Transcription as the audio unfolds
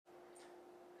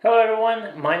Hello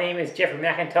everyone, my name is Jeffrey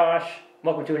McIntosh.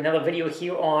 Welcome to another video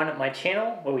here on my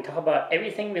channel where we talk about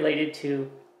everything related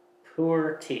to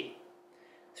pour tea.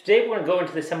 So today we're going to go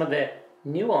into some of the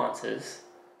nuances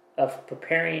of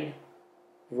preparing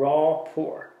raw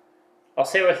pour. I'll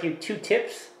share with you two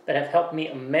tips that have helped me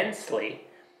immensely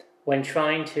when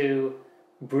trying to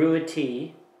brew a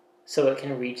tea so it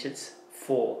can reach its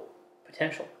full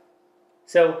potential.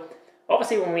 So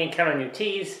obviously when we encounter new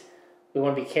teas, we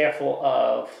want to be careful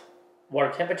of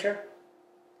water temperature,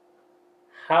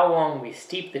 how long we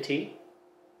steep the tea,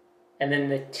 and then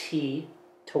the tea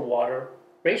to water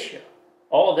ratio.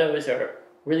 All of those are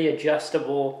really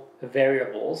adjustable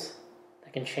variables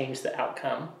that can change the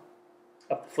outcome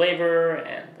of the flavor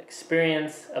and the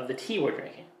experience of the tea we're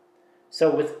drinking.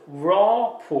 So with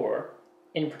raw pour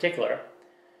in particular,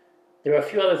 there are a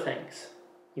few other things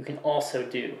you can also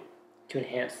do to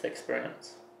enhance the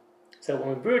experience. So when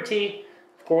we brew a tea,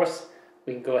 of course,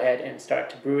 we can go ahead and start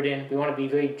to brew it in. We want to be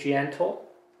very gentle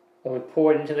when we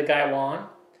pour it into the gaiwan.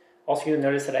 Also, you'll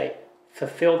notice that I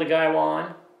fulfill the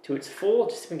gaiwan to its full,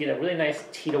 just to get a really nice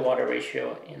tea to water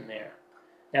ratio in there.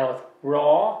 Now with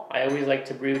raw, I always like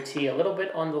to brew tea a little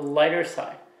bit on the lighter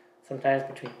side. Sometimes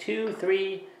between 2,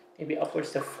 3, maybe upwards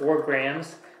to 4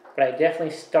 grams. But I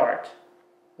definitely start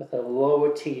with a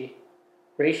lower tea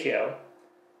ratio.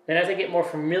 Then as I get more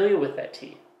familiar with that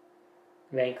tea,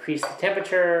 I increase the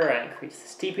temperature, I increase the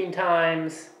steeping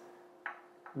times,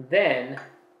 then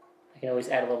I can always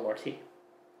add a little more tea.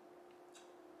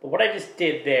 But what I just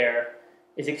did there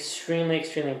is extremely,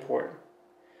 extremely important.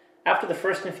 After the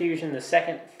first infusion, the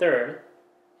second, third,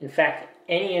 in fact,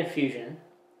 any infusion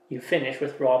you finish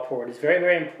with raw pour, it is very,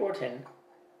 very important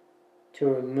to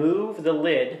remove the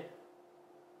lid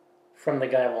from the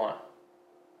gaiwan.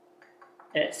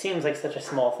 And it seems like such a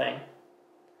small thing.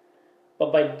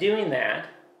 But by doing that,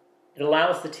 it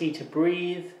allows the tea to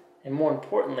breathe, and more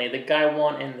importantly, the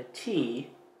gaiwan and the tea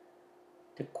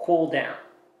to cool down.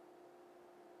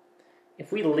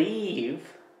 If we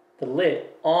leave the lid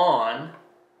on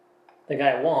the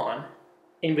gaiwan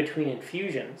in between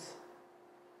infusions,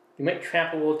 you might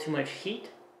trap a little too much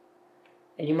heat,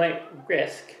 and you might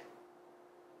risk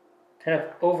kind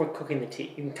of overcooking the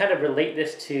tea. You can kind of relate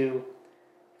this to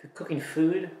if you're cooking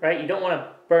food, right? You don't want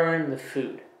to burn the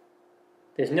food.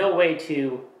 There's no way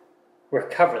to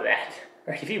recover that,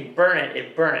 right? If you burn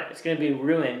it, burn it. It's going to be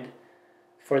ruined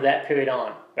for that period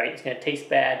on, right? It's going to taste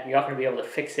bad. You're not going to be able to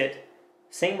fix it.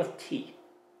 Same with tea.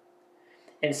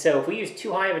 And so if we use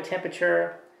too high of a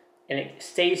temperature and it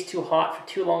stays too hot for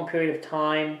too long a period of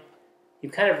time, you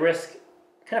kind of risk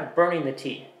kind of burning the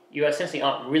tea. You essentially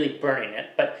aren't really burning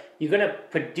it, but you're going to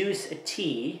produce a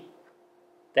tea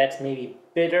that's maybe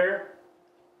bitter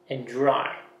and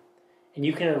dry. And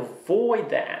you can avoid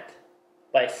that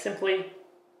by simply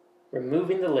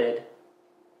removing the lid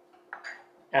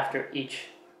after each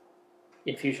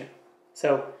infusion.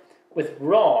 So with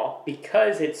raw,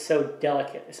 because it's so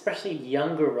delicate, especially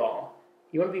younger raw,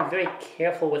 you want to be very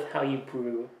careful with how you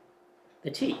brew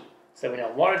the tea. So we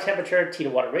know water temperature, tea to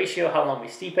water ratio, how long we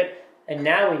steep it, and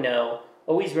now we know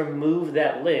always remove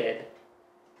that lid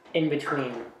in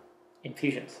between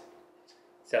infusions.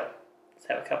 So let's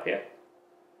have a cup here.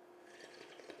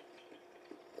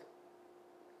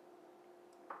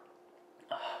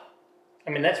 I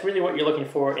mean, that's really what you're looking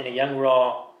for in a young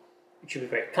raw. It should be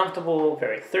very comfortable,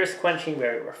 very thirst-quenching,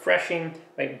 very refreshing.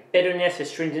 Right? Bitterness,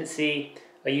 astringency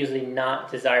are usually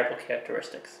not desirable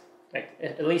characteristics. Right?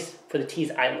 At least for the teas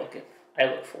I look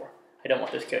for. I don't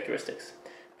want those characteristics.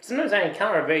 But sometimes I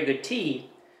encounter a very good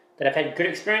tea that I've had good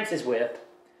experiences with,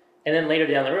 and then later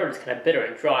down the road it's kind of bitter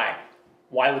and dry.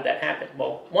 Why would that happen?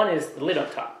 Well, one is the lid on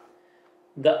top.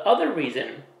 The other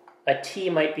reason a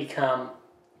tea might become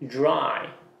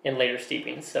dry in later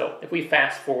steepings. So if we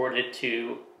fast forwarded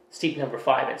to steep number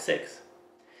 5 and 6,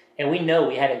 and we know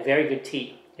we had a very good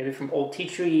tea, maybe from old tea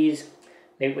trees,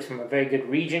 maybe it was from a very good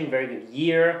region, very good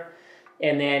year,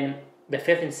 and then the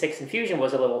 5th and 6th infusion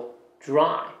was a little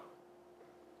dry.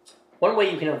 One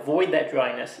way you can avoid that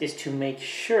dryness is to make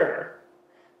sure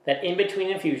that in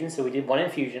between infusions, so we did one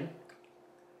infusion,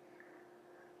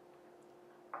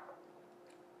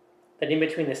 that in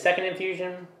between the second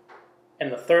infusion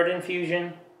and the third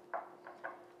infusion,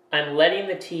 I'm letting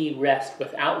the tea rest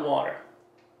without water.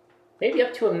 Maybe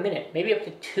up to a minute, maybe up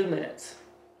to 2 minutes.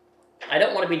 I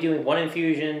don't want to be doing 1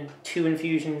 infusion, 2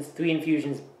 infusions, 3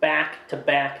 infusions, back to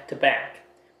back to back.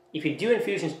 If you do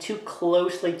infusions too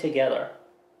closely together,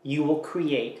 you will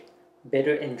create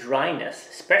bitter and dryness,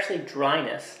 especially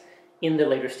dryness, in the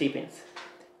later steepings.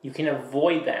 You can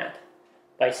avoid that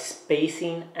by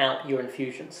spacing out your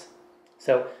infusions.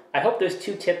 So I hope those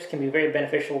 2 tips can be very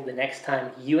beneficial the next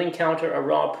time you encounter a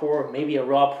raw pour, maybe a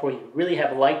raw pour you really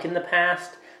have liked in the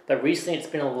past, but recently it's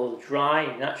been a little dry,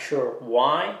 you're not sure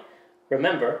why.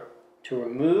 Remember to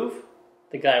remove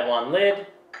the gaiwan lid,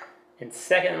 and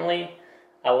secondly,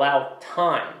 allow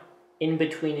time in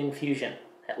between infusion,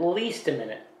 at least a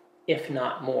minute, if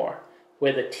not more,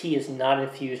 where the tea is not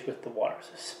infused with the water.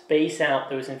 So space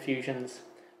out those infusions.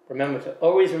 Remember to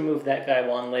always remove that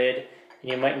gaiwan lid,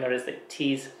 and you might notice that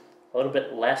tea's a little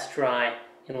bit less dry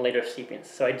in later steepings.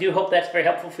 So I do hope that's very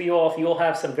helpful for you all. If you all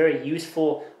have some very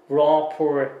useful raw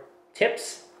pour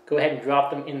tips, go ahead and drop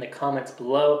them in the comments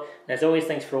below. And as always,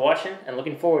 thanks for watching, and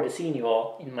looking forward to seeing you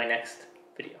all in my next